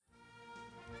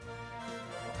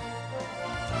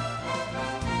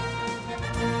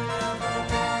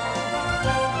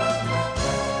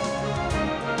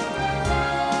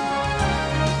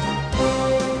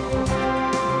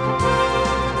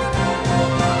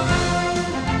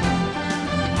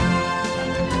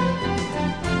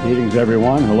Greetings,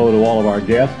 everyone. Hello to all of our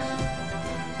guests.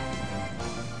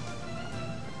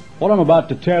 What I'm about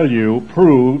to tell you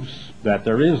proves that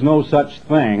there is no such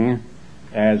thing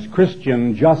as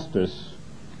Christian justice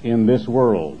in this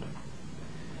world.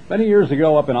 Many years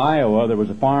ago up in Iowa, there was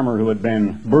a farmer who had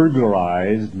been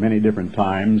burglarized many different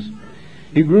times.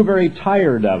 He grew very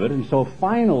tired of it, and so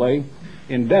finally,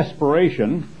 in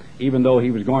desperation, even though he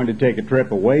was going to take a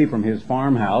trip away from his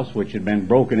farmhouse, which had been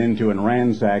broken into and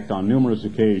ransacked on numerous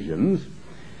occasions,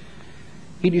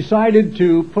 he decided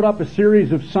to put up a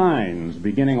series of signs,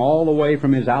 beginning all the way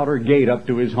from his outer gate up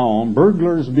to his home.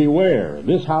 Burglars beware.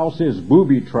 This house is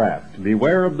booby-trapped.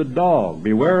 Beware of the dog.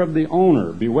 Beware of the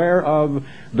owner. Beware of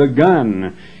the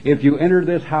gun. If you enter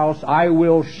this house, I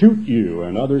will shoot you,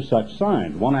 and other such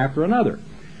signs, one after another,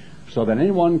 so that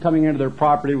anyone coming into their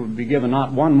property would be given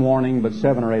not one warning, but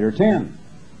 7 or 8 or 10.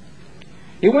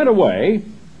 He went away,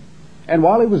 and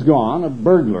while he was gone, a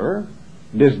burglar,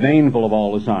 disdainful of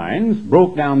all the signs,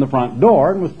 broke down the front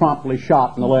door and was promptly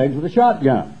shot in the legs with a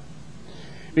shotgun.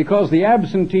 Because the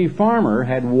absentee farmer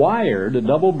had wired a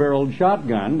double-barreled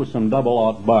shotgun with some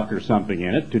double-aught buck or something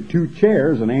in it to 2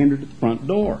 chairs and aimed it at the front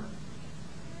door.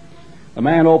 The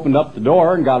man opened up the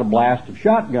door and got a blast of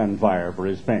shotgun fire for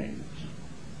his pains.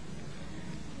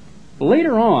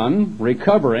 Later on,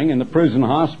 recovering in the prison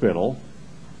hospital,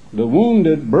 the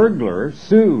wounded burglar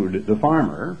sued the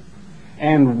farmer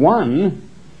and won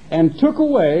and took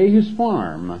away his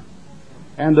farm.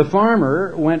 And the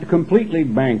farmer went completely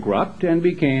bankrupt and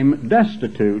became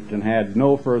destitute and had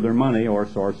no further money or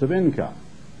source of income.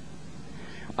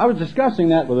 I was discussing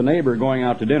that with a neighbor going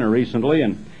out to dinner recently,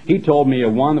 and he told me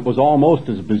of one that was almost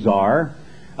as bizarre,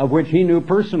 of which he knew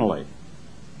personally.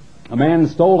 A man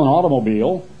stole an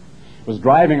automobile, was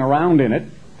driving around in it,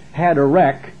 had a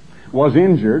wreck, was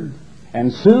injured,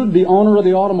 and sued the owner of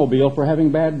the automobile for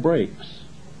having bad brakes.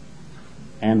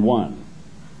 And won.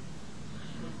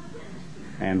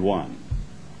 And won.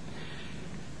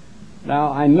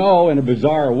 Now, I know in a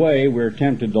bizarre way we're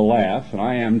tempted to laugh, and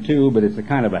I am too, but it's a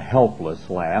kind of a helpless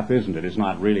laugh, isn't it? It's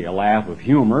not really a laugh of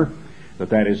humor,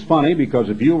 but that is funny, because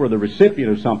if you were the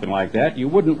recipient of something like that, you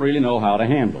wouldn't really know how to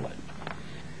handle it.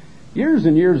 Years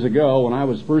and years ago, when I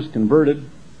was first converted,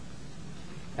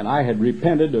 and I had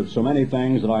repented of so many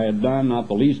things that I had done, not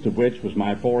the least of which was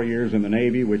my 4 years in the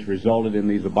Navy, which resulted in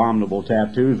these abominable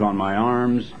tattoos on my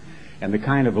arms, and the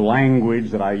kind of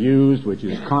language that I used, which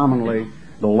is commonly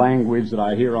the language that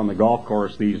I hear on the golf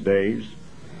course these days.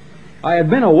 I had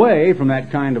been away from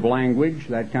that kind of language,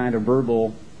 that kind of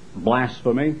verbal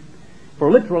blasphemy, for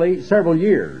literally several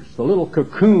years. The little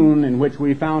cocoon in which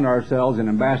we found ourselves in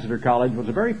Ambassador College was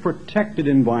a very protected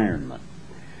environment.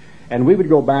 And we would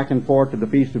go back and forth to the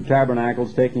Feast of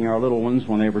Tabernacles, taking our little ones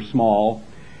when they were small.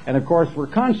 And of course, we're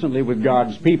constantly with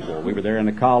God's people. We were there in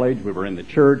the college, we were in the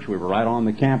church, we were right on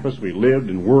the campus, we lived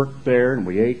and worked there, and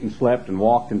we ate and slept and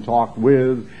walked and talked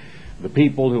with the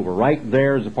people who were right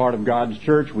there as a part of God's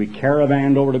church. We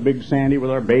caravanned over to Big Sandy with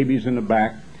our babies in the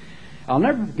back. I'll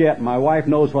never forget, my wife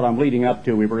knows what I'm leading up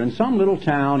to. We were in some little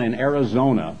town in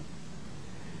Arizona,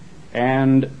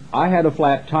 and I had a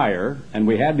flat tire, and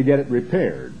we had to get it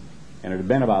repaired. And it had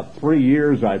been about 3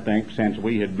 years, I think, since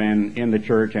we had been in the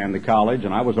church and the college,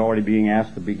 and I was already being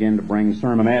asked to begin to bring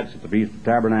sermonettes at the Feast of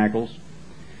Tabernacles.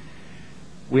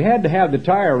 We had to have the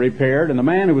tire repaired, and the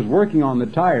man who was working on the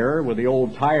tire with the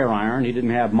old tire iron, he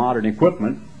didn't have modern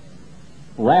equipment,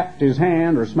 wrapped his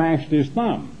hand or smashed his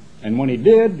thumb. And when he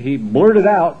did, he blurted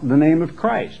out the name of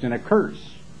Christ in a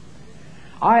curse.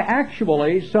 I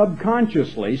actually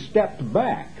subconsciously stepped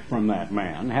back from that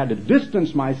man, had to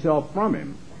distance myself from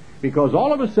him, because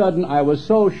all of a sudden I was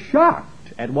so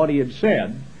shocked at what he had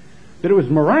said that it was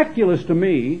miraculous to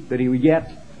me that he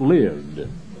yet lived.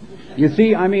 You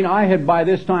see, I had by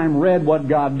this time read what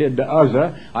God did to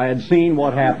Uzzah. I had seen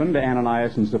what happened to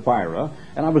Ananias and Sapphira,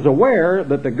 and I was aware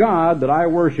that the God that I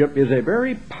worship is a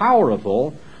very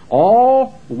powerful,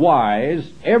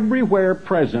 all-wise, everywhere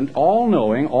present,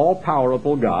 all-knowing,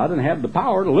 all-powerful God, and had the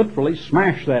power to literally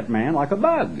smash that man like a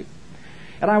bug.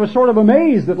 And I was sort of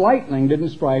amazed that lightning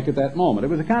didn't strike at that moment. It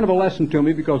was a kind of a lesson to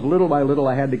me, because little by little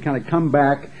I had to kind of come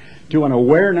back to an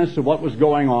awareness of what was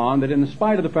going on, that in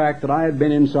spite of the fact that I had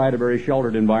been inside a very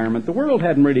sheltered environment, the world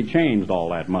hadn't really changed all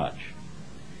that much.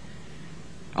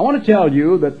 I want to tell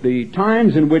you that the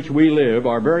times in which we live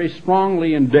are very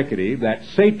strongly indicative that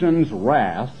Satan's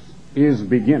wrath is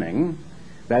beginning,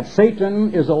 that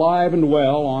Satan is alive and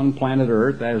well on planet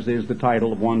Earth, as is the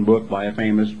title of one book by a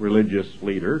famous religious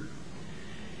leader.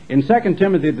 In 2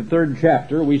 Timothy, the 3rd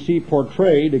chapter, we see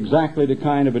portrayed exactly the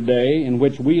kind of a day in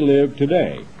which we live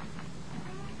today.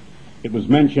 It was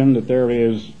mentioned that there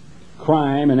is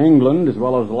crime in England as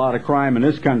well as a lot of crime in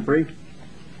this country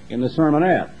in the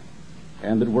sermonette,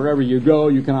 and that wherever you go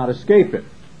you cannot escape it.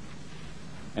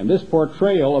 And this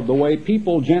portrayal of the way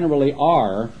people generally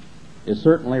are is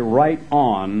certainly right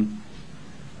on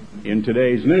in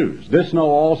today's news. This know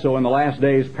also, in the last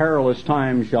days perilous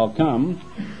times shall come,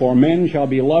 for men shall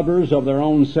be lovers of their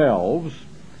own selves,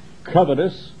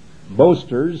 covetous,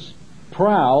 boasters,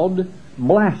 proud,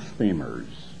 blasphemers,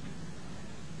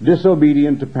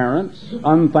 disobedient to parents,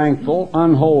 unthankful,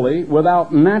 unholy,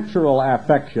 without natural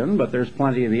affection, but there's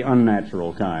plenty of the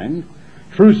unnatural kind,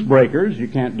 truce breakers, you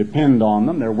can't depend on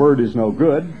them, their word is no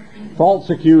good, false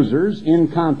accusers,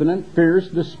 incontinent, fierce,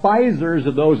 despisers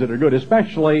of those that are good,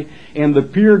 especially in the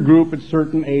peer group at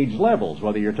certain age levels,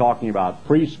 whether you're talking about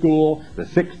preschool, the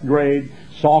 6th grade,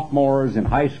 sophomores in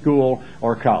high school,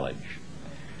 or college.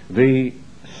 The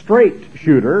straight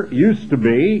shooter used to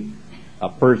be a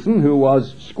person who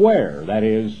was square. That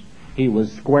is, he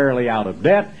was squarely out of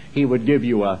debt, he would give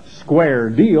you a square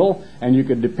deal, and you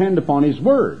could depend upon his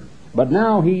word. But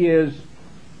now he is,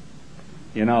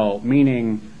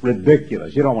 meaning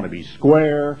ridiculous. You don't want to be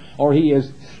square. Or he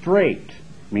is straight,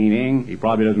 meaning he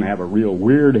probably doesn't have a real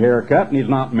weird haircut, and he's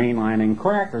not mainlining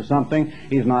crack or something.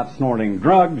 He's not snorting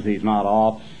drugs. He's not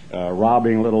off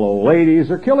robbing little old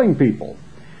ladies or killing people.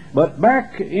 But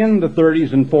back in the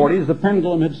 30s and 40s, the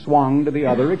pendulum had swung to the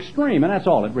other extreme, and that's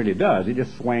all it really does. It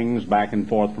just swings back and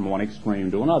forth from one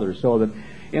extreme to another, so that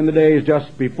in the days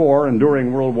just before and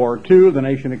during World War II, the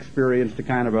nation experienced a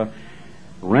kind of a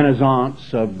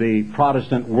renaissance of the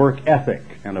Protestant work ethic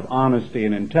and of honesty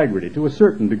and integrity to a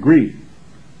certain degree.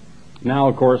 Now,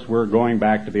 of course, we're going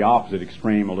back to the opposite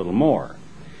extreme a little more.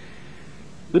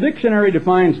 The dictionary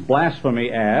defines blasphemy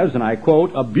as, and I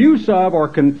quote, abuse of or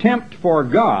contempt for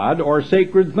God or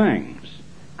sacred things,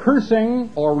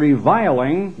 cursing or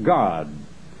reviling God,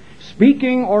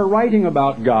 speaking or writing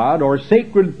about God or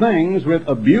sacred things with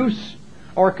abuse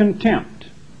or contempt.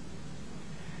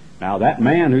 Now, that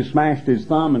man who smashed his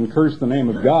thumb and cursed the name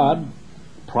of God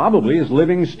probably is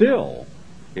living still,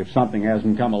 if something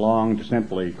hasn't come along to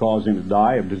simply cause him to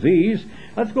die of disease.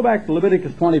 Let's go back to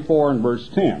Leviticus 24 and verse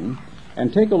 10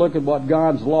 and take a look at what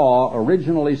God's law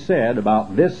originally said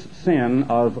about this sin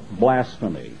of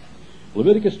blasphemy.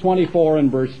 Leviticus 24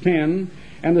 and verse 10,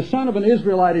 and the son of an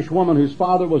Israelitish woman whose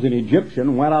father was an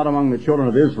Egyptian went out among the children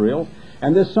of Israel,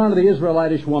 and this son of the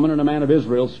Israelitish woman and a man of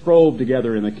Israel strove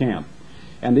together in the camp.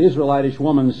 And the Israelitish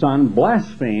woman's son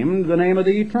blasphemed the name of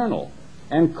the Eternal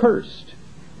and cursed.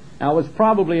 Now, it was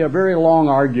probably a very long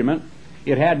argument.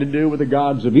 It had to do with the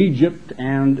gods of Egypt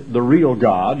and the real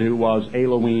God, who was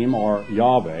Elohim or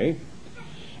Yahweh.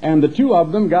 And the two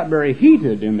of them got very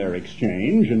heated in their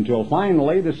exchange until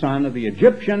finally the son of the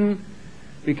Egyptian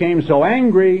became so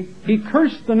angry he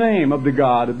cursed the name of the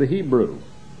God of the Hebrew.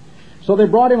 So they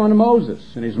brought him unto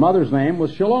Moses, and his mother's name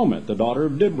was Shelomith, the daughter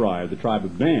of Dibri of the tribe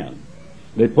of Dan.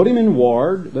 They put him in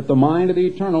ward that the mind of the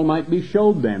Eternal might be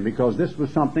showed them, because this was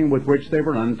something with which they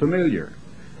were unfamiliar.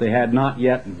 They had not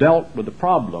yet dealt with the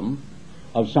problem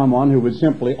of someone who would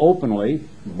simply openly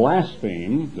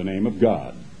blaspheme the name of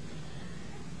God.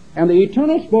 And the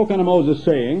Eternal spoke unto Moses,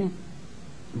 saying,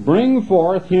 bring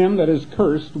forth him that is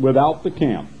cursed without the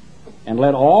camp, and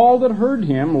let all that heard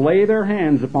him lay their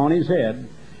hands upon his head,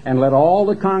 and let all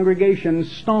the congregation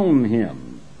stone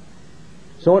him.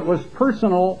 So it was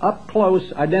personal,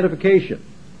 up-close identification.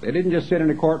 They didn't just sit in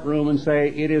a courtroom and say,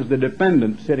 it is the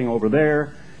defendant sitting over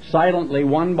there. Silently,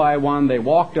 one by one, they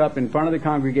walked up in front of the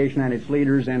congregation and its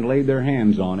leaders and laid their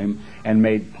hands on him and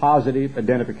made positive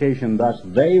identification. Thus,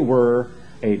 they were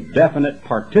a definite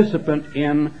participant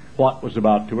in what was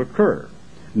about to occur,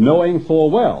 knowing full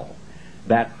well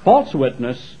that false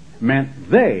witness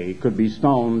meant they could be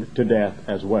stoned to death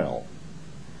as well.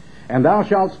 And thou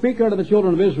shalt speak unto the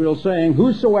children of Israel, saying,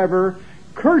 whosoever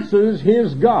curses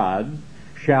his God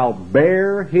shall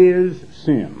bear his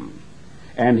sin.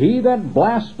 And he that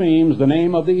blasphemes the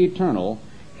name of the Eternal,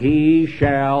 he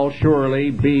shall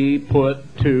surely be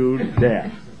put to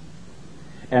death.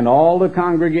 And all the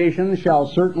congregation shall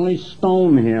certainly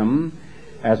stone him,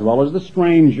 as well as the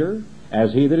stranger,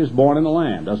 as he that is born in the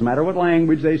land. Doesn't matter what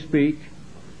language they speak,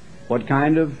 what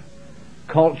kind of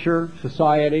culture,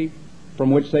 society from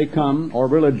which they come, or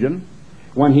religion.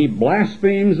 When he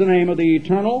blasphemes the name of the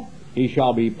Eternal, he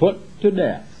shall be put to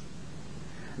death.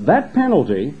 That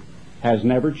penalty has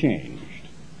never changed.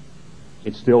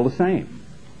 It's still the same.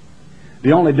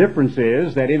 The only difference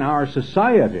is that in our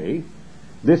society,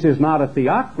 this is not a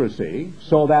theocracy,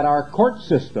 so that our court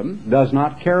system does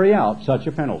not carry out such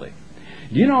a penalty.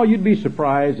 Do you know, you'd be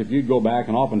surprised if you'd go back,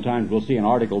 and oftentimes we'll see an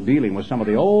article dealing with some of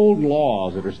the old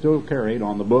laws that are still carried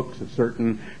on the books of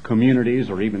certain communities,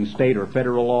 or even state or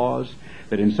federal laws,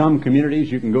 that in some communities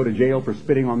you can go to jail for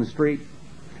spitting on the street.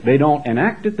 They don't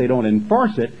enact it, they don't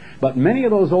enforce it, but many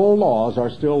of those old laws are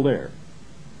still there.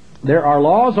 There are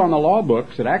laws on the law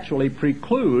books that actually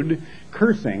preclude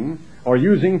cursing or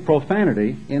using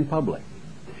profanity in public.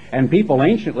 And people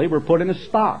anciently were put in a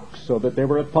stocks so that they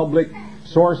were a public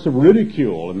source of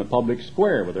ridicule in the public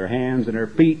square, with their hands and their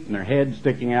feet and their heads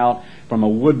sticking out from a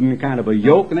wooden kind of a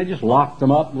yoke, and they just locked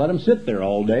them up and let them sit there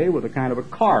all day with a kind of a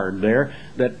card there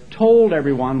that told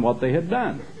everyone what they had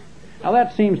done. Now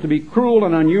that seems to be cruel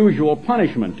and unusual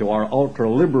punishment to our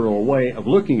ultra-liberal way of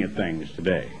looking at things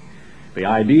today. The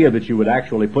idea that you would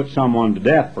actually put someone to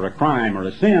death for a crime or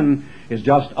a sin is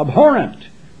just abhorrent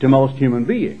to most human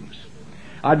beings.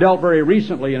 I dealt very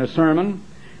recently in a sermon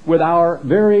with our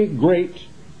very great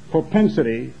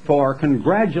propensity for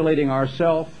congratulating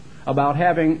ourselves about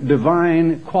having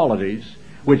divine qualities,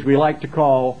 which we like to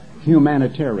call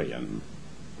humanitarian.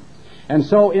 And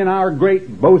so in our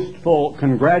great boastful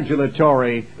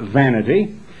congratulatory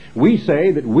vanity, we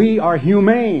say that we are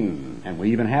humane, and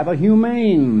we even have a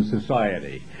humane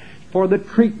society for the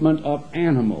treatment of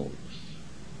animals.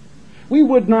 We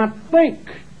would not think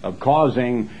of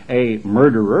causing a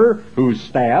murderer who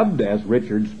stabbed, as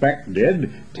Richard Speck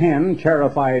did, 10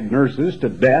 terrified nurses to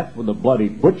death with a bloody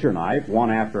butcher knife,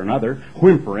 one after another,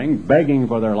 whimpering, begging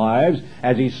for their lives,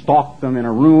 as he stalked them in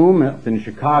a room up in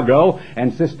Chicago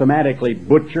and systematically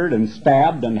butchered and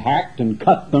stabbed and hacked and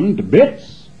cut them to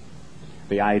bits.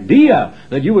 The idea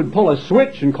that you would pull a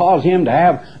switch and cause him to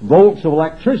have volts of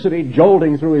electricity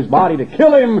jolting through his body to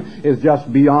kill him is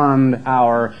just beyond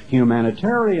our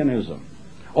humanitarianism.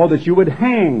 Or that you would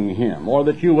hang him, or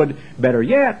that you would, better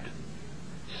yet,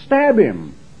 stab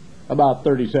him about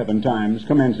 37 times,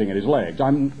 commencing at his legs. I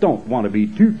don't want to be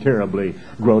too terribly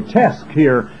grotesque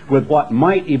here with what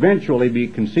might eventually be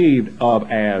conceived of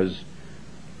as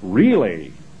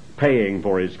really paying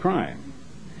for his crime.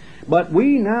 But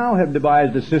we now have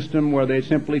devised a system where they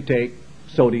simply take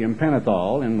sodium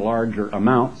pentothal in larger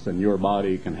amounts than your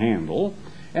body can handle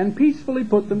and peacefully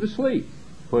put them to sleep.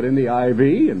 Put in the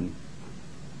IV and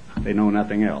they know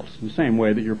nothing else. In the same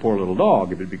way that your poor little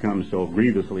dog, if it becomes so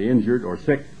grievously injured or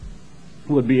sick,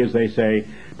 would be, as they say,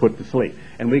 put to sleep.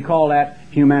 And we call that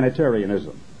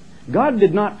humanitarianism. God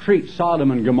did not treat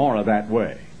Sodom and Gomorrah that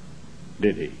way,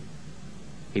 did he?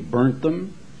 He burnt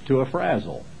them to a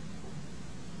frazzle.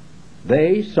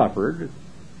 They suffered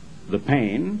the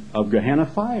pain of Gehenna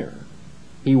fire.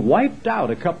 He wiped out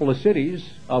a couple of cities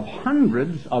of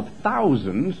hundreds of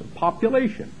thousands of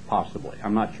population, possibly.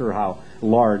 I'm not sure how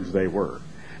large they were.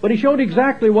 But he showed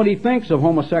exactly what he thinks of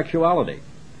homosexuality.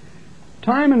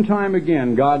 Time and time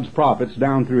again, God's prophets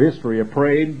down through history have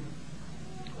prayed,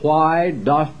 "Why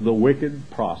doth the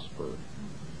wicked prosper?"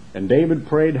 And David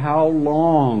prayed, "How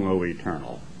long, O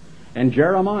Eternal?" And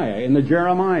Jeremiah, in the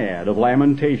Jeremiad of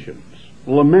Lamentations,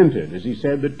 lamented, as he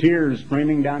said, the tears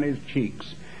streaming down his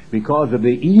cheeks, because of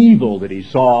the evil that he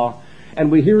saw. And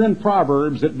we hear in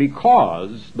Proverbs that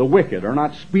because the wicked are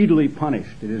not speedily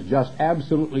punished, it is just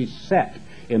absolutely set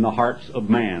in the hearts of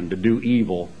man to do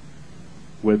evil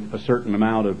with a certain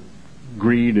amount of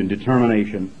greed and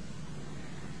determination.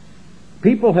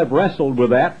 People have wrestled with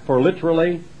that for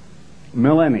literally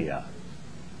millennia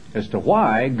as to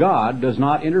why God does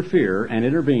not interfere and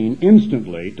intervene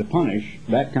instantly to punish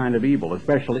that kind of evil,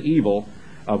 especially evil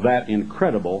of that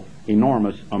incredible,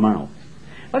 enormous amount.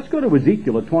 Let's go to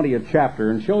Ezekiel, the 20th chapter,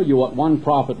 and show you what one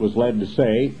prophet was led to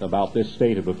say about this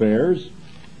state of affairs.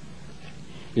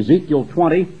 Ezekiel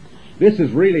 20. This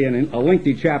is really a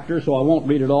lengthy chapter, so I won't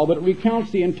read it all, but it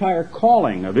recounts the entire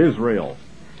calling of Israel.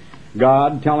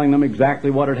 God telling them exactly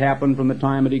what had happened from the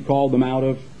time that he called them out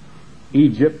of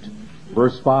Egypt.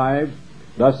 Verse 5,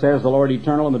 "Thus says the Lord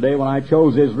Eternal, in the day when I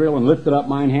chose Israel and lifted up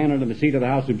mine hand unto the seed of the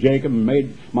house of Jacob and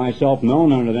made myself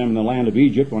known unto them in the land of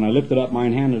Egypt, when I lifted up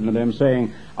mine hand unto them,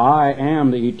 saying, I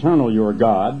am the Eternal your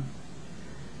God.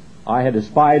 I had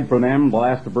espied for them," the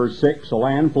last of verse 6, "a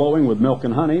land flowing with milk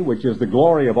and honey, which is the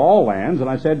glory of all lands. And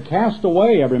I said, Cast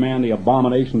away every man the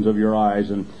abominations of your eyes,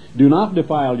 and do not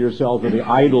defile yourselves with the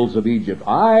idols of Egypt.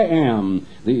 I am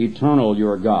the Eternal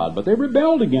your God. But they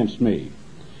rebelled against me,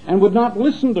 and would not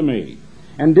listen to me.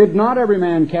 And did not every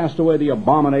man cast away the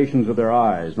abominations of their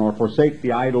eyes, nor forsake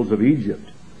the idols of Egypt?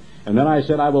 And then I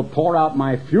said, I will pour out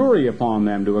my fury upon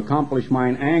them to accomplish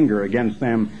mine anger against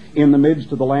them in the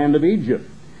midst of the land of Egypt.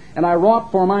 And I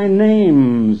wrought for my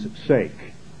name's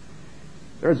sake."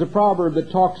 There's a proverb that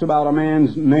talks about a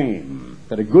man's name,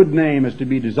 that a good name is to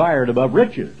be desired above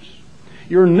riches.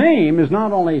 Your name is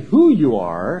not only who you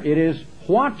are, it is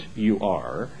what you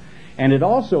are, and it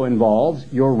also involves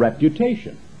your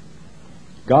reputation.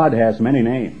 God has many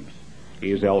names.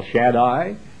 He is El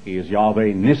Shaddai, He is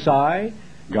Yahweh Nissi,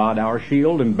 God our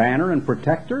shield and banner and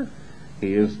protector.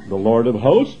 He is the Lord of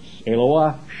hosts,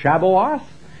 Eloah Shabbaoth.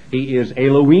 He is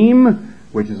Elohim,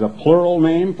 which is a plural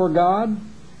name for God.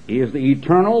 He is the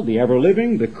eternal, the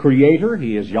ever-living, the creator.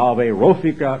 He is Yahweh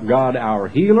Rophika, God our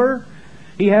healer.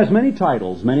 He has many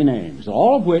titles, many names,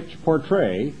 all of which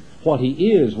portray what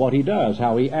He is, what He does,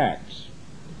 how He acts.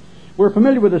 We're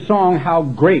familiar with the song, How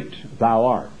Great Thou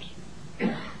Art.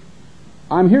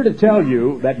 I'm here to tell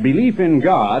you that belief in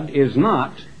God is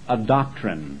not a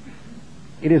doctrine.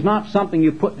 It is not something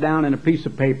you put down in a piece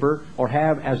of paper or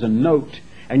have as a note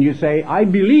and you say, I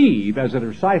believe, as a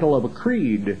recital of a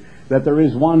creed, that there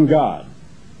is one God,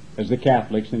 as the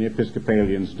Catholics and the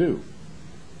Episcopalians do.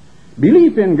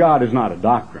 Belief in God is not a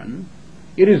doctrine.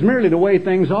 It is merely the way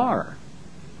things are.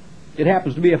 It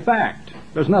happens to be a fact.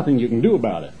 There's nothing you can do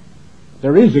about it.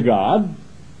 There is a God.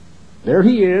 There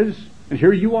He is, and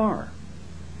here you are.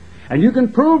 And you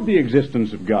can prove the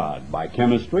existence of God by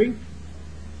chemistry,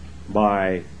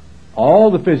 by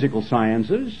all the physical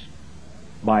sciences,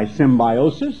 by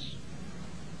symbiosis,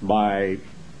 by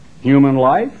human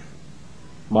life,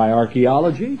 by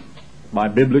archaeology, by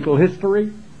biblical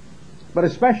history, but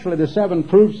especially the 7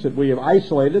 proofs that we have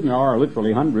isolated, and there are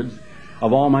literally hundreds,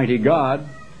 of Almighty God,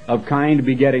 of kind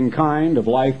begetting kind, of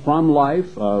life from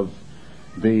life, of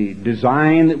the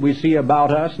design that we see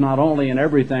about us, not only in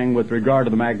everything with regard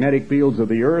to the magnetic fields of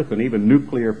the earth and even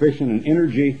nuclear fission and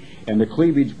energy and the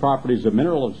cleavage properties of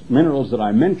minerals that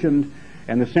I mentioned,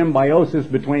 and the symbiosis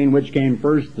between which came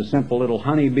first, the simple little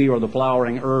honeybee or the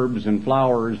flowering herbs and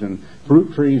flowers and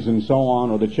fruit trees and so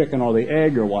on, or the chicken or the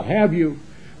egg or what have you,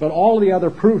 but all the other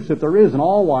proofs that there is an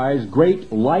all-wise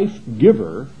great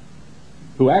life-giver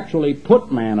who actually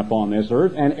put man upon this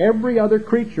earth and every other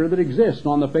creature that exists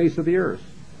on the face of the earth.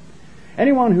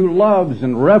 Anyone who loves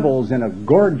and revels in a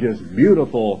gorgeous,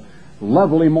 beautiful,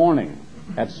 lovely morning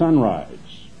at sunrise,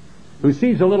 who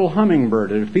sees a little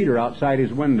hummingbird at a feeder outside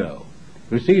his window,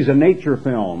 who sees a nature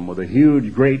film with a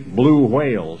huge, great blue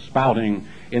whale spouting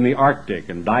in the Arctic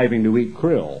and diving to eat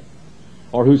krill,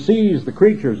 or who sees the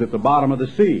creatures at the bottom of the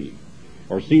sea,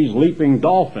 or sees leaping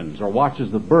dolphins, or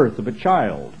watches the birth of a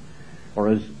child, or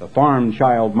as a farm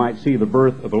child might see the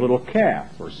birth of a little calf,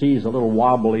 or sees a little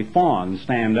wobbly fawn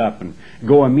stand up and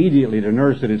go immediately to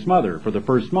nurse at its mother for the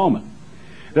first moment.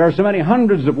 There are so many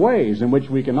hundreds of ways in which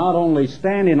we can not only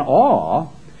stand in awe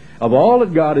of all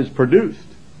that God has produced,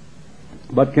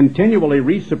 but continually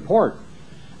re-support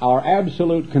our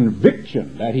absolute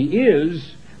conviction that He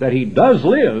is, that He does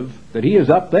live, that He is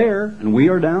up there and we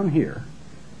are down here.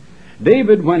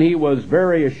 David, when he was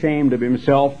very ashamed of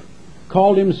himself,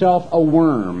 called himself a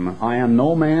worm. I am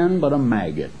no man but a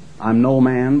maggot. I'm no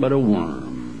man but a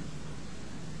worm.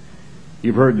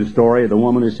 You've heard the story of the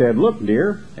woman who said, look,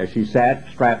 dear, as she sat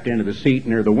strapped into the seat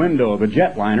near the window of a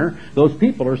jetliner, those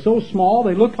people are so small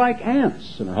they look like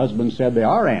ants. And her husband said, they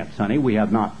are ants, honey. We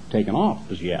have not taken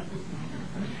off as yet.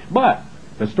 But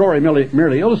the story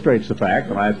merely illustrates the fact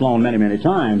that I've flown many, many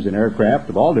times in aircraft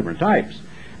of all different types,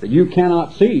 that you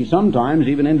cannot see sometimes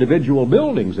even individual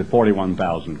buildings at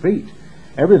 41,000 feet.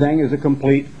 Everything is a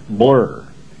complete blur.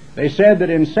 They said that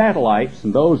in satellites,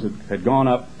 and those that had gone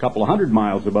up a couple of 100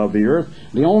 miles above the earth,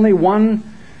 the only one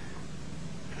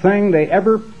thing they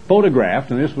ever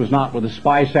photographed, and this was not with the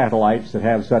spy satellites that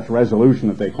have such resolution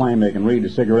that they claim they can read a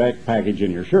cigarette package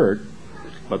in your shirt,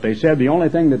 but they said the only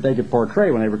thing that they could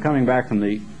portray when they were coming back from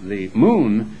the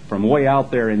moon from way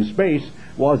out there in space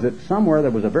was that somewhere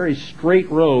there was a very straight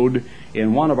road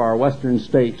in one of our western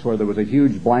states where there was a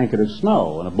huge blanket of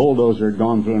snow, and a bulldozer had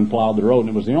gone through and plowed the road, and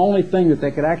it was the only thing that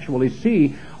they could actually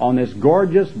see on this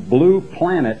gorgeous blue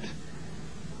planet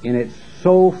in its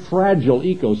so fragile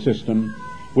ecosystem,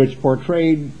 which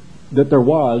portrayed that there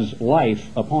was life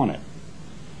upon it.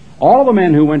 All the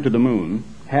men who went to the moon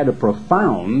had a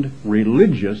profound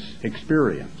religious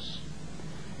experience.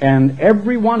 And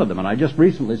every one of them, and I just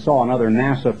recently saw another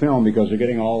NASA film because they're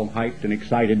getting all hyped and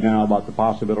excited now about the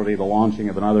possibility of the launching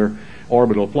of another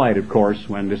orbital flight, of course,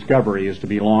 when Discovery is to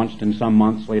be launched in some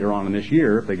months later on in this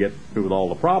year if they get through with all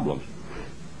the problems.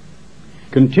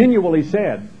 Continually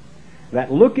said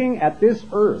that looking at this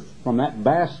Earth from that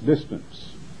vast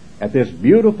distance, at this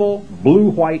beautiful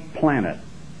blue-white planet,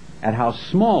 at how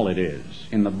small it is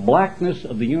in the blackness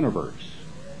of the universe,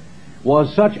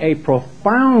 was such a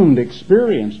profound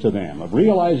experience to them of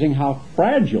realizing how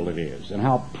fragile it is and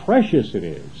how precious it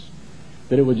is,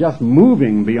 that it was just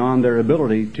moving beyond their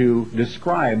ability to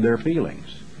describe their feelings.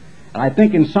 And I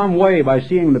think in some way, by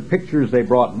seeing the pictures they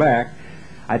brought back,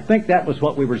 I think that was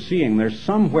what we were seeing. There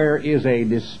somewhere is a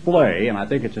display, and I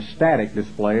think it's a static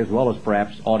display as well as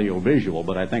perhaps audio-visual,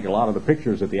 but I think a lot of the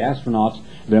pictures that the astronauts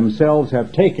themselves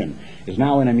have taken is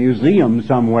now in a museum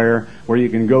somewhere where you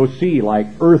can go see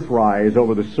like Earthrise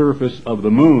over the surface of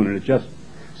the moon, and it's just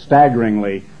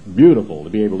staggeringly beautiful to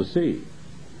be able to see.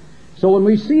 So when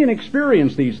we see and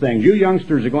experience these things, you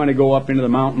youngsters are going to go up into the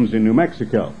mountains in New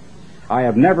Mexico. I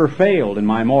have never failed in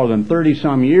my more than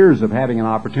 30-some years of having an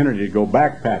opportunity to go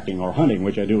backpacking or hunting,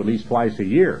 which I do at least twice a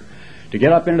year, to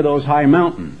get up into those high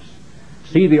mountains,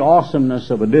 see the awesomeness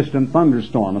of a distant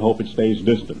thunderstorm and hope it stays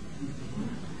distant.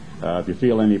 If you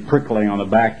feel any prickling on the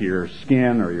back of your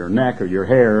skin or your neck or your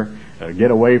hair,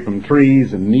 get away from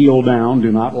trees and kneel down.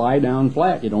 Do not lie down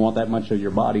flat. You don't want that much of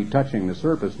your body touching the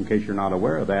surface. In case you're not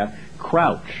aware of that,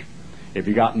 crouch. If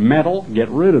you got metal, get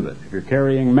rid of it. If you're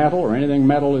carrying metal or anything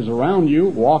metal is around you,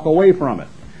 walk away from it.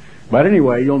 But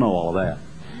anyway, you'll know all of that.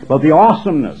 But the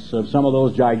awesomeness of some of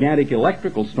those gigantic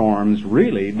electrical storms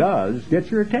really does get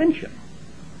your attention.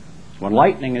 When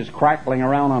lightning is crackling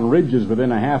around on ridges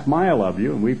within a half mile of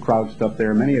you, and we've crouched up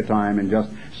there many a time in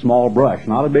just small brush,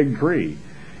 not a big tree,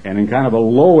 and in kind of a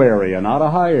low area, not a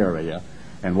high area,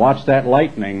 and watch that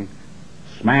lightning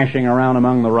smashing around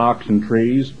among the rocks and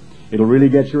trees, it'll really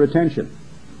get your attention.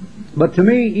 But to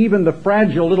me, even the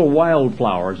fragile little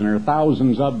wildflowers, and there are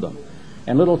thousands of them,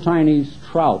 and little tiny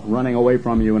trout running away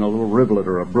from you in a little rivulet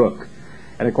or a brook,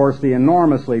 and of course the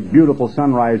enormously beautiful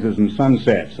sunrises and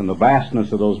sunsets and the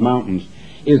vastness of those mountains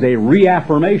is a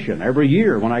reaffirmation every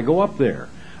year when I go up there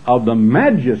of the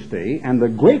majesty and the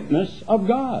greatness of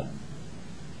God.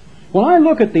 When I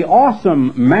look at the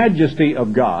awesome majesty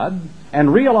of God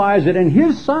and realize that in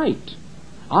His sight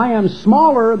I am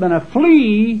smaller than a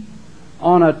flea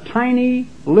on a tiny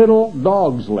little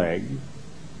dog's leg,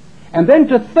 and then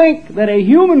to think that a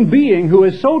human being who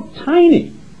is so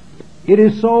tiny, it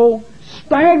is so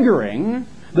staggering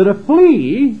that a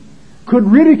flea could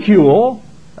ridicule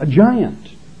a giant,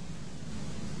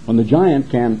 when the giant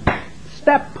can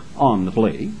step on the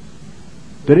flea,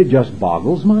 that it just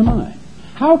boggles my mind.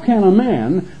 How can a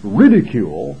man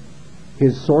ridicule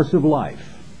his source of life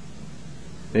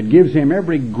that gives him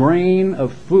every grain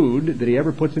of food that he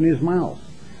ever puts in his mouth,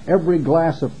 every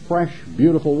glass of fresh,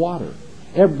 beautiful water,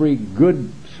 every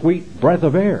good, sweet breath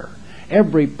of air,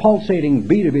 every pulsating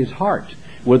beat of his heart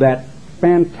with that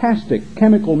fantastic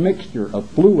chemical mixture of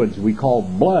fluids we call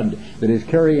blood that is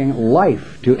carrying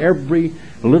life to every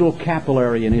little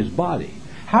capillary in his body?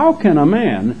 How can a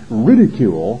man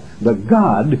ridicule the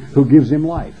God who gives him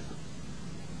life?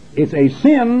 It's a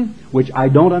sin which I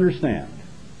don't understand.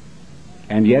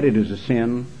 And yet it is a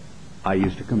sin I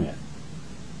used to commit.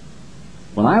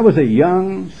 When I was a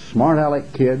young,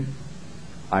 smart-aleck kid,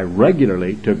 I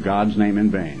regularly took God's name in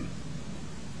vain.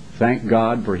 Thank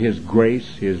God for His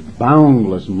grace, His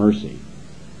boundless mercy,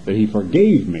 that He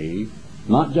forgave me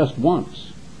not just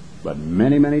once, but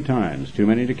many, many times, too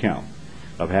many to count,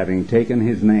 of having taken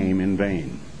His name in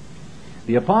vain.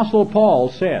 The Apostle Paul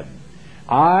said,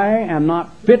 I am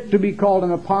not fit to be called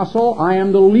an apostle. I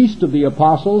am the least of the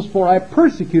apostles, for I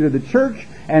persecuted the church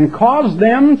and caused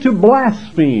them to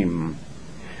blaspheme.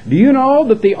 Do you know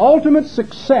that the ultimate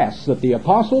success that the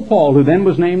Apostle Paul, who then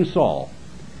was named Saul,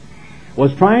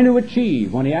 was trying to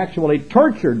achieve when he actually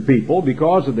tortured people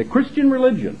because of the Christian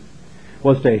religion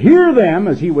was to hear them,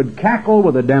 as he would cackle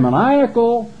with a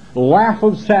demoniacal laugh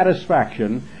of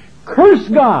satisfaction, curse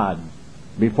God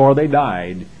before they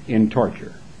died in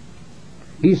torture.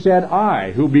 He said,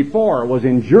 I, who before was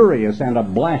injurious and a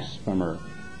blasphemer,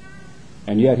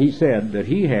 and yet he said that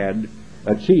he had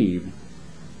achieved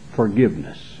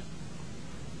forgiveness.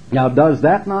 Now, does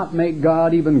that not make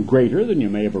God even greater than you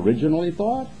may have originally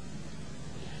thought?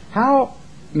 How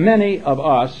many of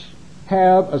us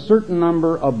have a certain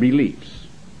number of beliefs,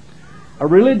 a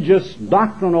religious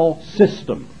doctrinal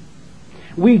system?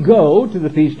 We go to the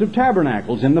Feast of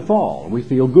Tabernacles in the fall. We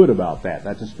feel good about that.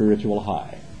 That's a spiritual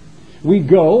high. We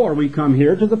go, or we come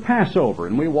here to the Passover,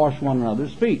 and we wash one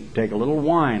another's feet, take a little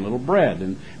wine, a little bread,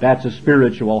 and that's a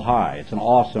spiritual high. It's an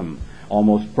awesome,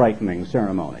 almost frightening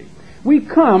ceremony. We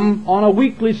come on a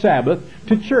weekly Sabbath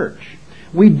to church.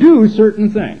 We do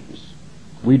certain things.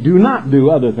 We do not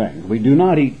do other things. We do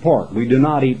not eat pork. We do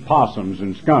not eat possums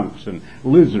and skunks and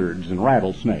lizards and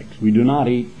rattlesnakes. We do not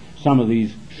eat some of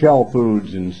these shell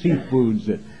foods and seafoods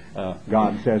that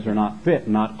God says are not fit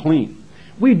and not clean.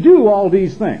 We do all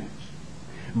these things.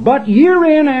 But year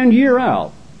in and year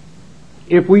out,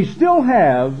 if we still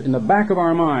have in the back of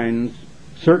our minds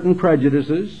certain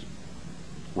prejudices,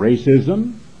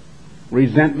 racism,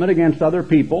 resentment against other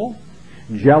people,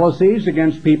 jealousies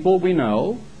against people we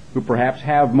know, who perhaps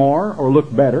have more or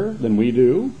look better than we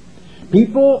do,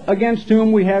 people against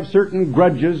whom we have certain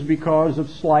grudges because of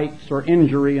slights or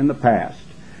injury in the past.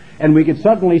 And we could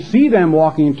suddenly see them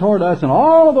walking toward us, and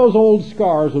all of those old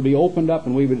scars would be opened up,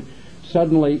 and we would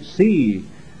suddenly see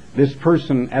this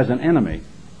person as an enemy.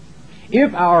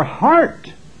 If our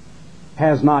heart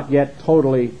has not yet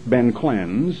totally been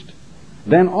cleansed,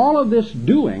 then all of this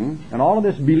doing and all of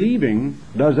this believing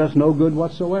does us no good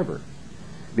whatsoever.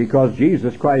 Because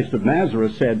Jesus Christ of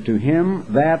Nazareth said, "To him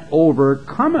that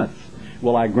overcometh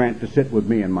will I grant to sit with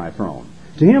me in my throne."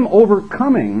 To him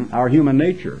overcoming our human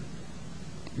nature,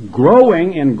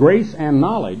 growing in grace and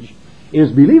knowledge,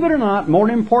 is, believe it or not, more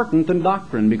important than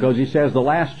doctrine, because he says the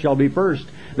last shall be first.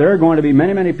 There are going to be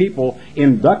many, many people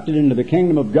inducted into the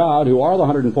kingdom of God who are the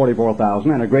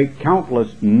 144,000 and a great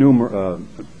countless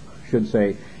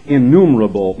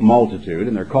innumerable multitude,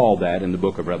 and they're called that in the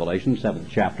book of Revelation, 7th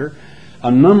chapter,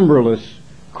 a numberless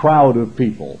crowd of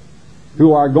people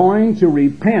who are going to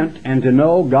repent and to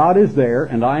know God is there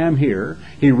and I am here.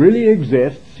 He really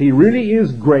exists. He really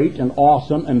is great and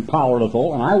awesome and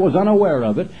powerful, and I was unaware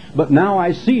of it, but now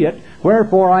I see it.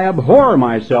 Wherefore I abhor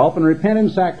myself and repent in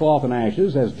sackcloth and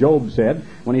ashes, as Job said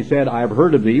when he said, "I have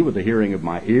heard of thee with the hearing of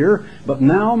my ear, but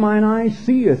now mine eye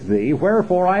seeth thee.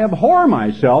 Wherefore I abhor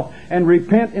myself and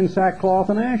repent in sackcloth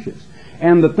and ashes."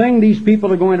 And the thing these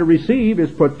people are going to receive is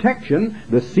protection,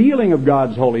 the sealing of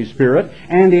God's Holy Spirit,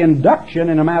 and the induction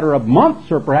in a matter of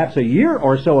months or perhaps a year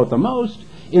or so at the most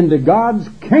into God's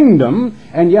kingdom,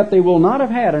 and yet they will not have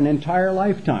had an entire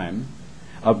lifetime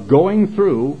of going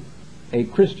through a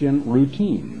Christian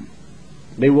routine.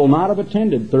 They will not have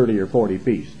attended 30 or 40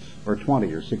 feasts, or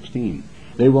 20 or 16.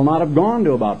 They will not have gone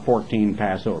to about 14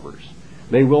 Passovers.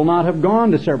 They will not have gone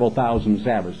to several thousand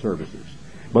Sabbath services.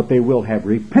 But they will have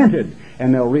repented,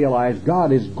 and they'll realize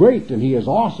God is great, and He is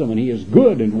awesome, and He is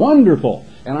good and wonderful,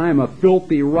 and I am a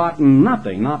filthy, rotten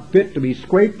nothing, not fit to be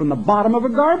scraped from the bottom of a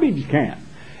garbage can.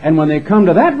 And when they come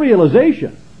to that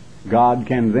realization, God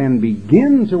can then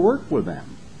begin to work with them.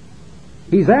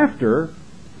 He's after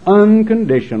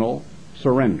unconditional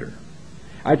surrender.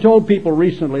 I told people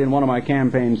recently in one of my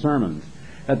campaign sermons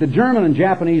that the German and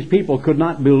Japanese people could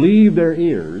not believe their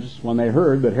ears when they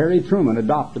heard that Harry Truman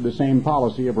adopted the same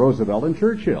policy of Roosevelt and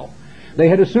Churchill. They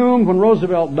had assumed when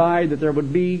Roosevelt died that there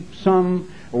would be some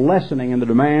lessening in the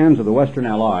demands of the Western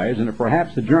Allies, and that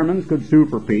perhaps the Germans could sue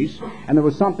for peace, and there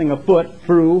was something afoot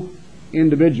through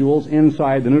individuals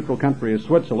inside the neutral country of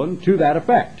Switzerland to that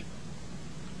effect.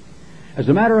 As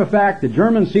a matter of fact, the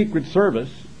German Secret Service,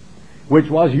 which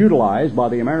was utilized by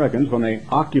the Americans when they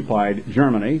occupied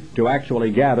Germany to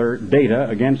actually gather data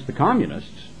against the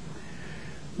communists,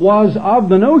 was of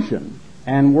the notion,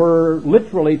 and were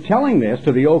literally telling this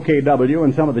to the OKW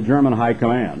and some of the German high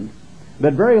command,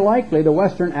 that very likely the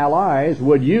Western Allies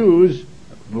would use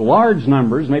large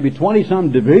numbers, maybe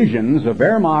 20-some divisions of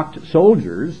Wehrmacht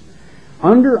soldiers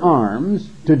under arms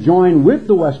to join with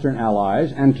the Western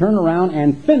Allies and turn around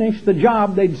and finish the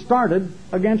job they'd started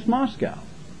against Moscow.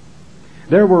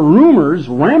 There were rumors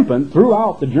rampant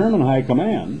throughout the German high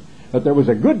command that there was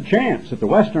a good chance that the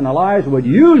Western Allies would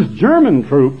use German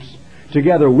troops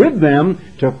together with them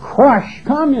to crush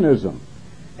communism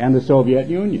and the Soviet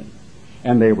Union.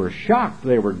 And they were shocked,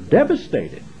 they were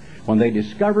devastated when they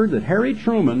discovered that Harry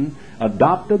Truman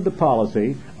adopted the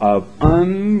policy of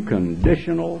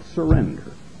unconditional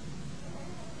surrender.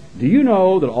 Do you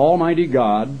know that Almighty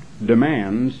God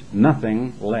demands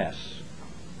nothing less?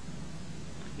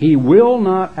 He will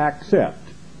not accept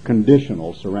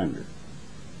conditional surrender.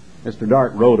 Mr.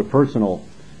 Dart wrote a personal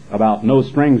about no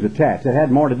strings attached. It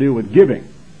had more to do with giving.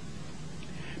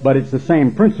 But it's the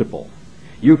same principle.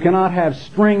 You cannot have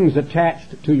strings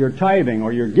attached to your tithing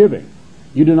or your giving.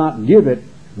 You do not give it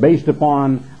based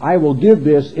upon, I will give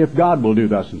this if God will do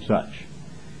thus and such.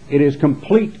 It is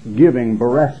complete giving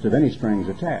bereft of any strings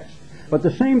attached. But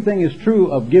the same thing is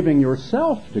true of giving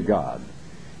yourself to God.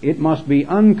 It must be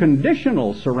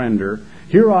unconditional surrender.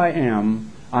 Here I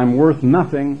am. I'm worth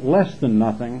nothing, less than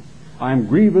nothing. I'm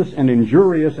grievous and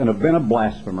injurious and have been a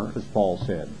blasphemer, as Paul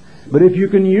said. But if you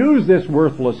can use this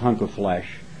worthless hunk of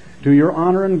flesh to your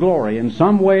honor and glory in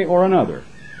some way or another,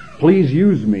 please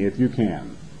use me if you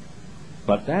can.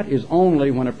 But that is only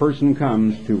when a person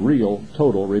comes to real,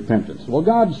 total repentance. Well,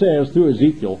 God says through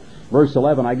Ezekiel, verse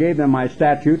 11, I gave them my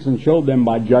statutes and showed them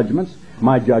my judgments,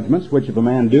 which if a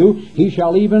man do, he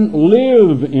shall even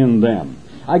live in them.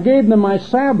 I gave them my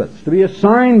Sabbaths to be a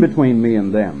sign between me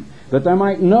and them, that they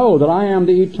might know that I am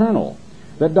the Eternal,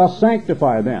 that doth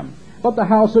sanctify them. But the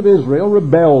house of Israel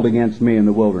rebelled against me in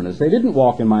the wilderness. They didn't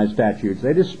walk in my statutes.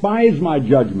 They despised my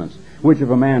judgments. which if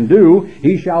a man do,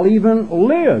 he shall even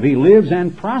live. He lives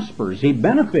and prospers. He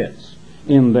benefits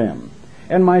in them.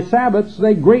 And my Sabbaths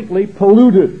they greatly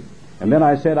polluted. And then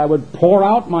I said I would pour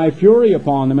out my fury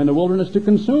upon them in the wilderness to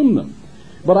consume them.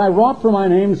 But I wrought for my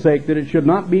name's sake that it should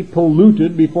not be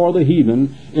polluted before the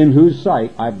heathen, in whose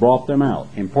sight I brought them out.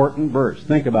 Important verse.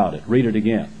 Think about it. Read it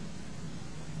again.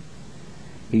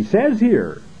 He says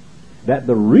here that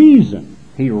the reason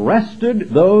he wrested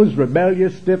those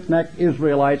rebellious, stiff-necked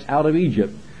Israelites out of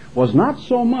Egypt was not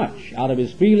so much out of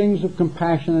his feelings of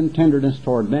compassion and tenderness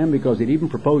toward them, because he'd even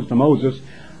proposed to Moses,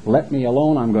 let me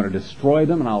alone, I'm going to destroy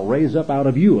them, and I'll raise up out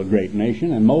of you a great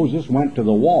nation. And Moses went to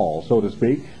the wall, so to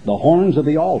speak, the horns of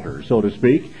the altar, so to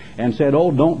speak, and said,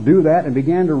 oh, don't do that, and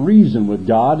began to reason with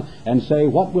God and say,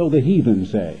 what will the heathen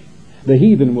say? The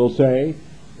heathen will say,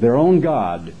 their own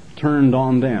God turned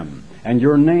on them, and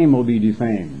your name will be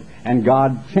defamed. And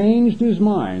God changed his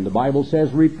mind. The Bible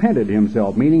says repented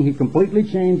himself, meaning he completely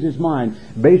changed his mind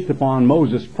based upon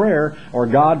Moses' prayer, or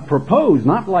God proposed,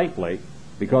 not lightly,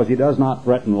 because he does not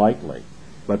threaten lightly,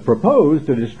 but proposed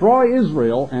to destroy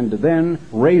Israel and to then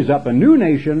raise up a new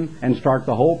nation and start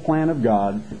the whole plan of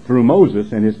God through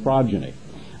Moses and his progeny.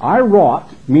 I wrought,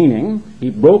 meaning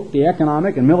he broke the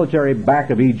economic and military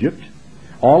back of Egypt,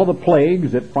 all of the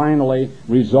plagues that finally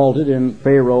resulted in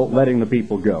Pharaoh letting the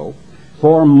people go,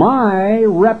 for my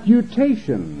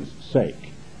reputation's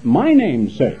sake, my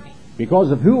name's sake, because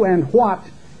of who and what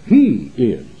he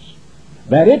is,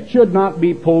 that it should not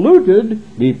be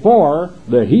polluted before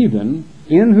the heathen,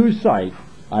 in whose sight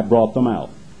I brought them out.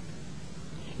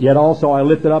 Yet also I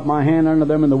lifted up my hand unto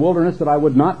them in the wilderness, that I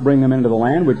would not bring them into the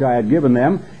land which I had given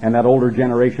them, and that older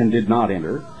generation did not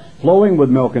enter, flowing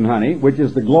with milk and honey, which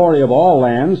is the glory of all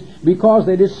lands, because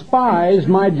they despised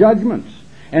my judgments,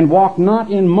 and walked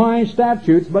not in my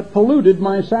statutes, but polluted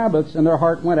my Sabbaths, and their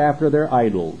heart went after their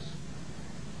idols.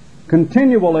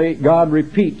 Continually, God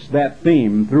repeats that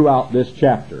theme throughout this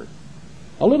chapter.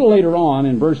 A little later on,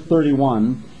 in verse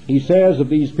 31, he says of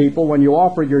these people, when you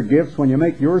offer your gifts, when you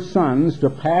make your sons to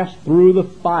pass through the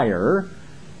fire,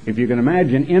 if you can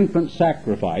imagine infant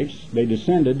sacrifice, they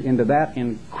descended into that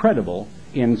incredible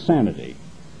insanity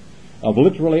of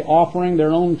literally offering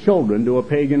their own children to a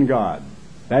pagan god.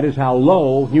 That is how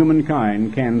low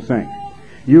humankind can sink.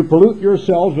 You pollute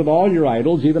yourselves with all your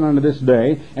idols, even unto this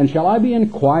day. And shall I be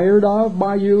inquired of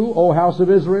by you, O house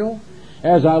of Israel?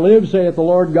 As I live, saith the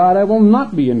Lord God, I will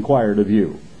not be inquired of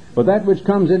you. But that which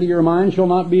comes into your mind shall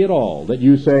not be at all, that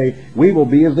you say, we will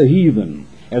be as the heathen,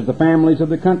 as the families of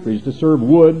the countries, to serve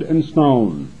wood and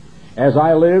stone. As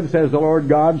I live, says the Lord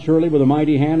God, surely with a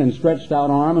mighty hand and stretched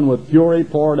out arm, and with fury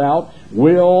poured out,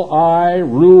 will I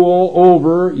rule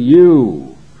over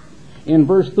you. In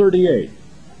verse 38,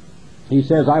 he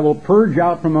says, I will purge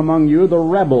out from among you the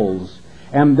rebels,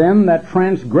 and them that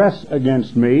transgress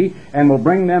against me, and will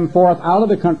bring them forth out of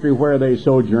the country where they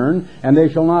sojourn, and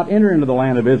they shall not enter into the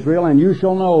land of Israel, and you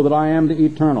shall know that I am the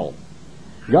Eternal.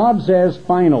 God says,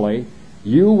 finally,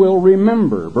 you will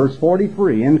remember, verse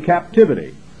 43, in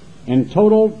captivity, in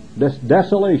total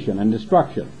desolation and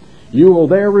destruction. You will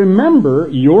there remember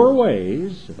your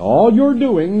ways, all your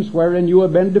doings wherein you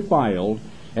have been defiled,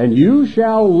 and you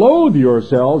shall loathe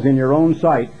yourselves in your own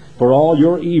sight for all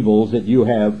your evils that you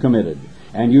have committed.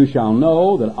 And you shall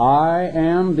know that I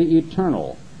am the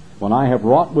Eternal, when I have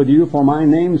wrought with you for my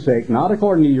name's sake, not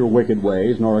according to your wicked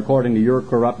ways, nor according to your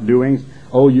corrupt doings,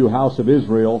 O you house of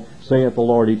Israel, saith the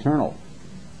Lord Eternal.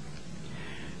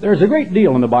 There's a great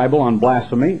deal in the Bible on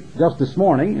blasphemy. Just this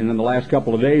morning, and in the last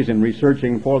couple of days in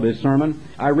researching for this sermon,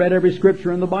 I read every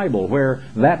scripture in the Bible where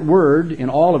that word, in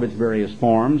all of its various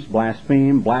forms,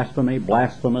 blaspheme, blasphemy,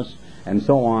 blasphemous, and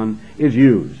so on, is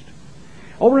used.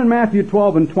 Over in Matthew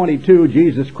 12 and 22,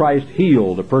 Jesus Christ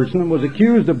healed a person and was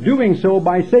accused of doing so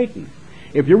by Satan.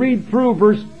 If you read through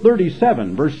verse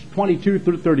 37, verse 22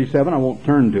 through 37, I won't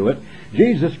turn to it,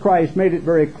 Jesus Christ made it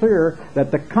very clear that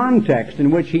the context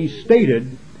in which he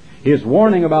stated his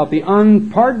warning about the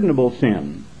unpardonable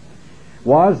sin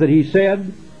was that he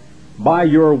said, by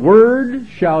your word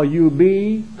shall you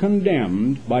be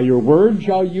condemned, by your word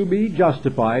shall you be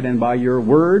justified, and by your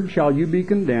word shall you be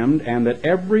condemned, and that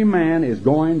every man is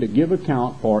going to give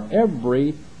account for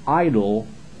every idle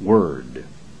word.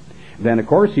 Then, of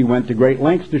course, he went to great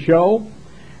lengths to show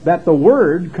that the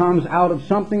word comes out of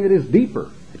something that is deeper.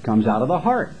 It comes out of the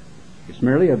heart. It's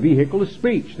merely a vehicle of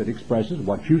speech that expresses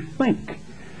what you think.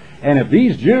 And if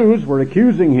these Jews were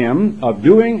accusing him of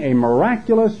doing a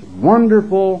miraculous,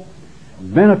 wonderful,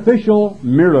 beneficial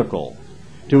miracle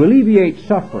to alleviate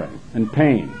suffering and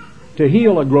pain, to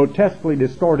heal a grotesquely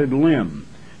distorted limb,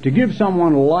 to give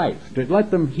someone life, to let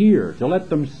them hear, to let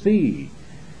them see,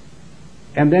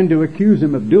 and then to accuse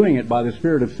him of doing it by the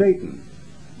spirit of Satan.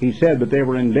 He said that they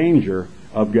were in danger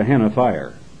of Gehenna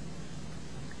fire.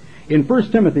 In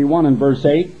 1 Timothy 1 and verse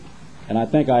 8, and I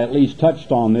think I at least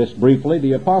touched on this briefly,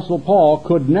 the Apostle Paul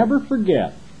could never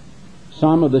forget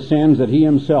some of the sins that he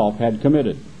himself had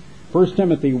committed. 1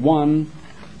 Timothy 1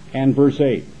 and verse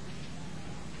 8.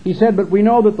 He said, "But we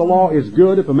know that the law is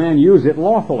good if a man use it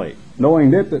lawfully,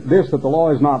 knowing that the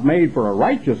law is not made for a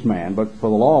righteous man, but for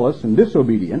the lawless and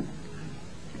disobedient,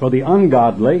 for the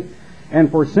ungodly,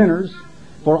 and for sinners,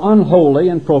 for unholy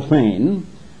and profane,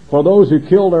 for those who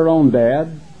kill their own dad,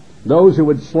 those who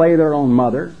would slay their own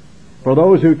mother, for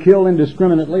those who kill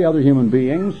indiscriminately other human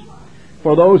beings,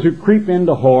 for those who creep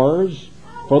into whores,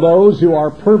 for those who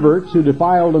are perverts who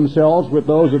defile themselves with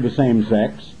those of the same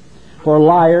sex, for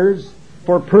liars,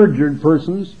 for perjured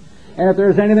persons, and if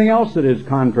there's anything else that is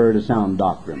contrary to sound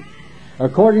doctrine,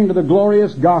 according to the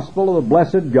glorious gospel of the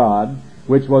blessed God,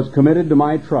 which was committed to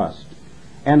my trust.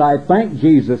 And I thank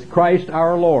Jesus Christ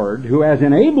our Lord, who has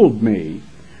enabled me,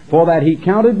 for that he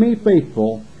counted me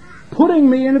faithful, putting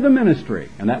me into the ministry."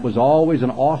 And that was always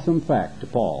an awesome fact to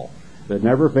Paul, that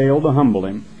never failed to humble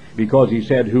him, because he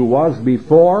said, "Who was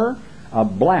before a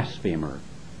blasphemer,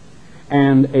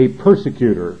 and a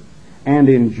persecutor, and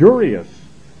injurious,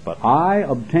 but I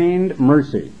obtained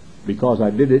mercy, because I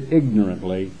did it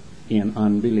ignorantly in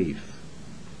unbelief."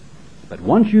 But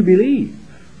once you believe,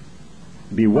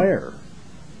 beware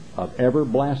of ever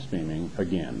blaspheming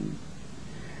again.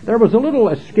 There was a little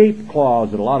escape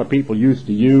clause that a lot of people used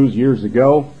to use years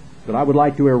ago that I would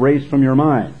like to erase from your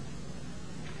mind.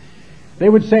 They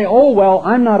would say, "Oh, well,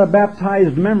 I'm not a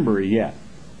baptized member yet."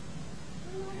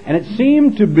 And it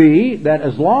seemed to be that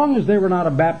as long as they were not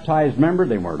a baptized member,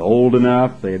 they weren't old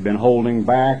enough, they had been holding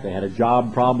back, they had a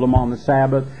job problem on the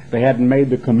Sabbath, they hadn't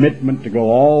made the commitment to go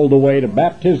all the way to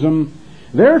baptism.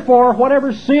 Therefore,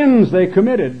 whatever sins they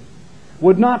committed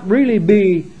would not really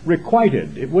be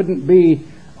requited. It wouldn't be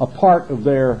a part of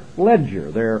their ledger,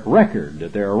 their record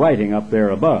that they're writing up there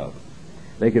above.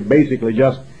 They could basically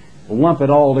just lump it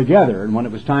all together, and when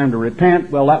it was time to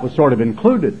repent, well, that was sort of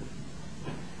included.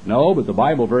 No, but the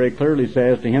Bible very clearly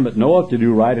says, "To him that knoweth to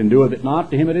do right and doeth it not,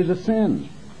 to him it is a sin."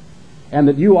 And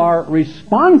that you are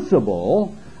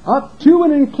responsible up to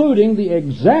and including the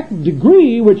exact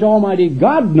degree which Almighty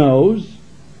God knows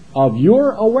of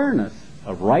your awareness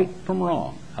of right from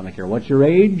wrong. I don't care what your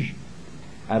age.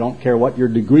 I don't care what your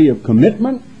degree of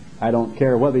commitment. I don't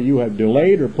care whether you have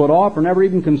delayed or put off or never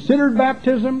even considered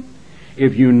baptism.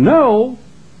 If you know,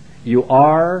 you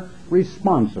are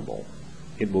responsible.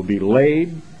 It will be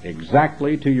laid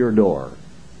exactly to your door.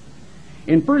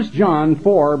 In 1 John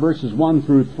 4, verses 1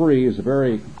 through 3 is a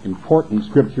very important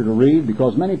scripture to read,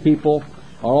 because many people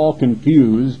are all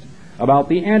confused about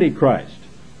the Antichrist.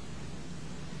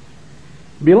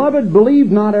 "Beloved,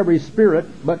 believe not every spirit,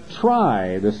 but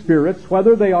try the spirits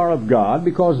whether they are of God,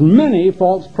 because many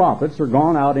false prophets are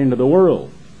gone out into the world.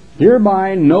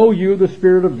 Hereby know you the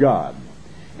Spirit of God.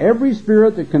 Every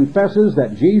spirit that confesses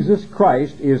that Jesus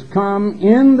Christ is come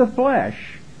in the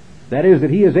flesh," that is, that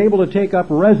he is able to take up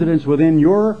residence within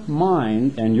your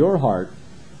mind and your heart,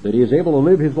 that he is able to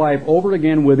live his life over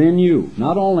again within you.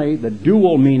 Not only the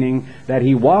dual meaning that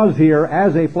he was here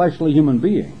as a fleshly human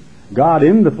being, God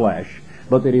in the flesh,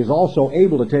 but that he is also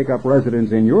able to take up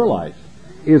residence in your life,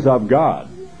 is of God.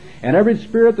 And every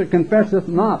spirit that confesseth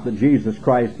not that Jesus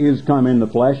Christ is come in the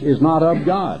flesh is not of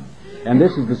God. And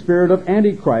this is the spirit of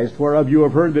Antichrist, whereof you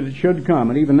have heard that it should come.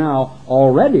 And even now,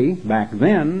 already, back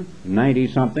then,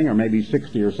 90-something, or maybe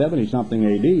 60 or 70-something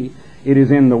AD, it is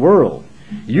in the world.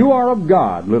 You are of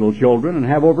God, little children, and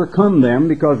have overcome them,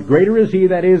 because greater is he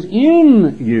that is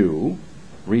in you,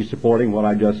 re-supporting what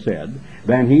I just said,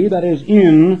 than he that is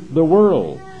in the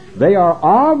world. They are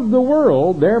of the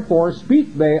world, therefore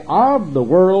speak they of the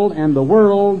world, and the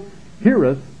world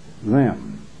heareth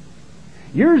them.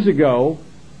 Years ago,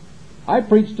 I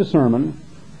preached a sermon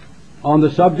on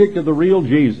the subject of the real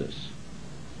Jesus,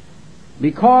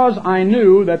 because I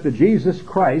knew that the Jesus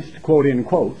Christ, quote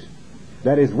unquote,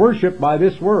 that is worshipped by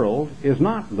this world is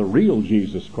not the real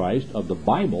Jesus Christ of the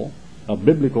Bible, of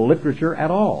biblical literature at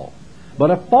all,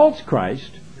 but a false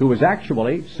Christ who is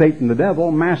actually Satan the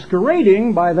devil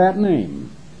masquerading by that name.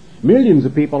 Millions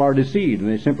of people are deceived,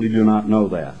 and they simply do not know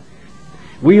that.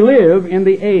 We live in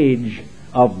the age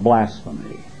of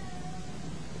blasphemy.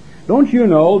 Don't you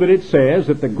know that it says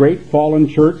that the great fallen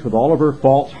church with all of her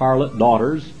false harlot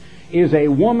daughters is a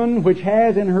woman which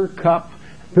has in her cup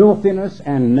filthiness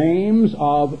and names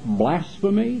of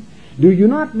blasphemy? Do you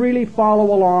not really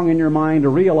follow along in your mind to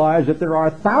realize that there are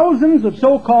thousands of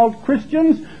so-called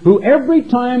Christians who every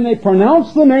time they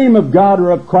pronounce the name of God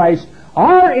or of Christ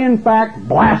are in fact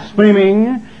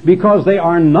blaspheming because they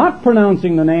are not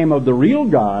pronouncing the name of the real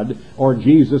God or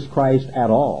Jesus Christ at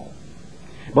all,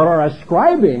 but are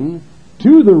ascribing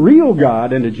to the real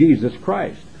God and to Jesus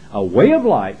Christ a way of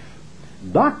life,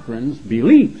 doctrines,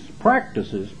 beliefs,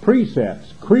 practices,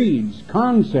 precepts, creeds,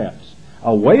 concepts,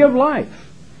 a way of life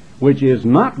which is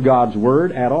not God's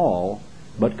Word at all,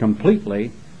 but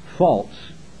completely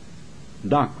false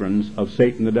doctrines of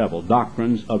Satan the devil,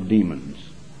 doctrines of demons.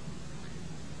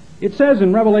 It says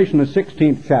in Revelation the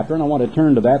 16th chapter, and I want to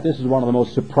turn to that, this is one of the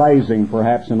most surprising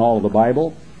perhaps in all of the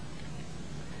Bible,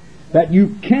 that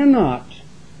you cannot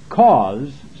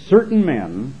cause certain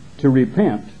men to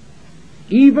repent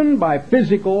even by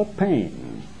physical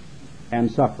pain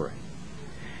and suffering.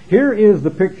 Here is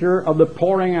the picture of the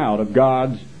pouring out of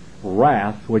God's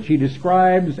wrath, which he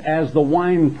describes as the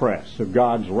winepress of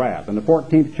God's wrath. In the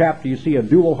 14th chapter you see a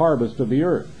dual harvest of the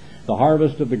earth. The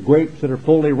harvest of the grapes that are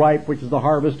fully ripe, which is the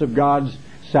harvest of God's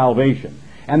salvation.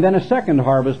 And then a second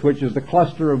harvest, which is the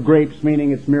cluster of grapes,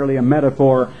 meaning it's merely a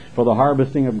metaphor for the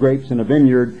harvesting of grapes in a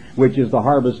vineyard, which is the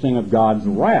harvesting of God's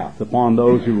wrath upon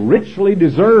those who richly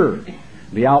deserve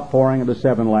the outpouring of the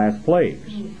 7 last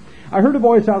plagues. I heard a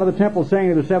voice out of the temple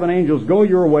saying to the 7 angels, "Go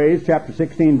your ways," chapter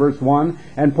 16, verse 1,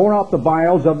 "and pour out the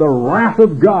vials of the wrath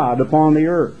of God upon the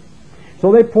earth."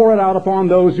 So they pour it out upon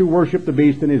those who worship the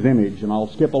beast in his image. And I'll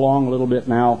skip along a little bit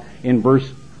now in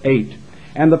verse 8.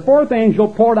 "And the 4th angel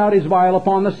poured out his vial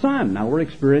upon the sun." Now we're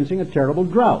experiencing a terrible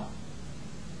drought.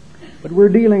 But we're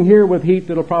dealing here with heat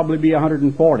that'll probably be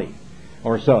 140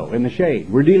 or so in the shade.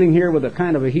 We're dealing here with a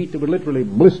kind of a heat that would literally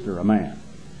blister a man.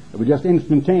 It would just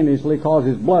instantaneously cause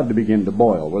his blood to begin to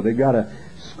boil, where they got to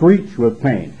screech with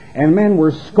pain. And men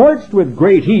were scorched with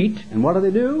great heat, and what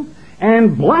do?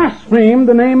 And blasphemed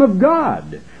the name of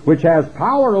God, which has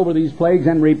power over these plagues,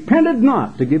 and repented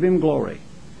not to give him glory.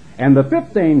 And the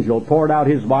 5th angel poured out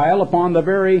his vial upon the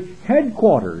very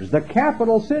headquarters, the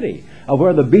capital city, of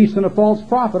where the beast and the false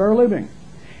prophet are living.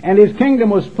 And his kingdom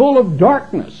was full of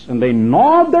darkness, and they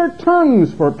gnawed their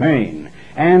tongues for pain,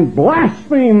 and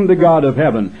blasphemed the God of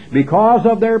heaven because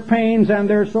of their pains and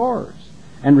their sores,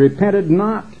 and repented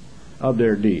not of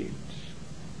their deeds.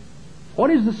 What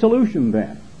is the solution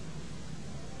then?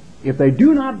 If they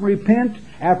do not repent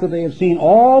after they have seen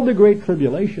all the great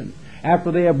tribulation,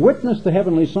 after they have witnessed the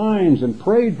heavenly signs and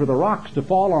prayed for the rocks to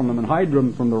fall on them and hide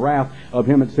them from the wrath of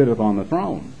him that sitteth on the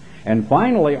throne, and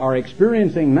finally are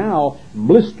experiencing now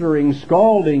blistering,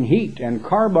 scalding heat and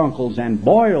carbuncles and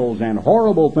boils and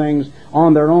horrible things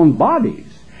on their own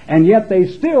bodies, and yet they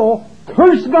still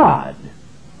curse God,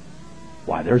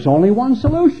 why, there's only one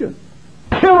solution: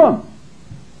 kill them.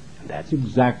 And that's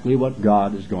exactly what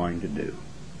God is going to do.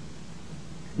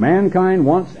 Mankind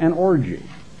wants an orgy,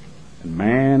 and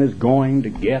man is going to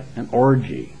get an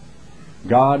orgy.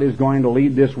 God is going to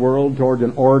lead this world towards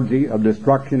an orgy of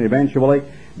destruction eventually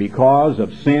because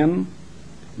of sin,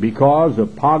 because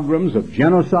of pogroms of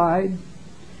genocide,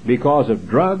 because of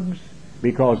drugs,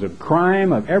 because of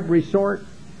crime of every sort,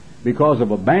 because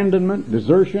of abandonment,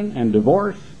 desertion, and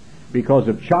divorce, because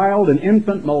of child and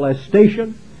infant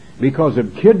molestation, because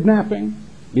of kidnapping,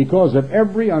 because of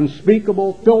every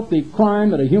unspeakable, filthy crime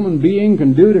that a human being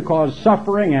can do to cause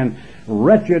suffering and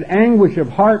wretched anguish of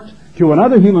heart to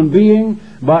another human being,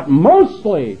 but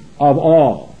mostly of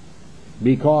all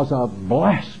because of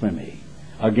blasphemy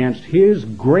against his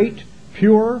great,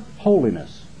 pure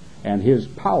holiness and his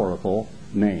powerful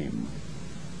name.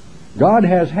 God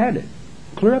has had it,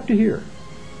 clear up to here,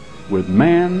 with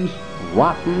man's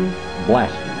rotten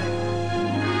blasphemy.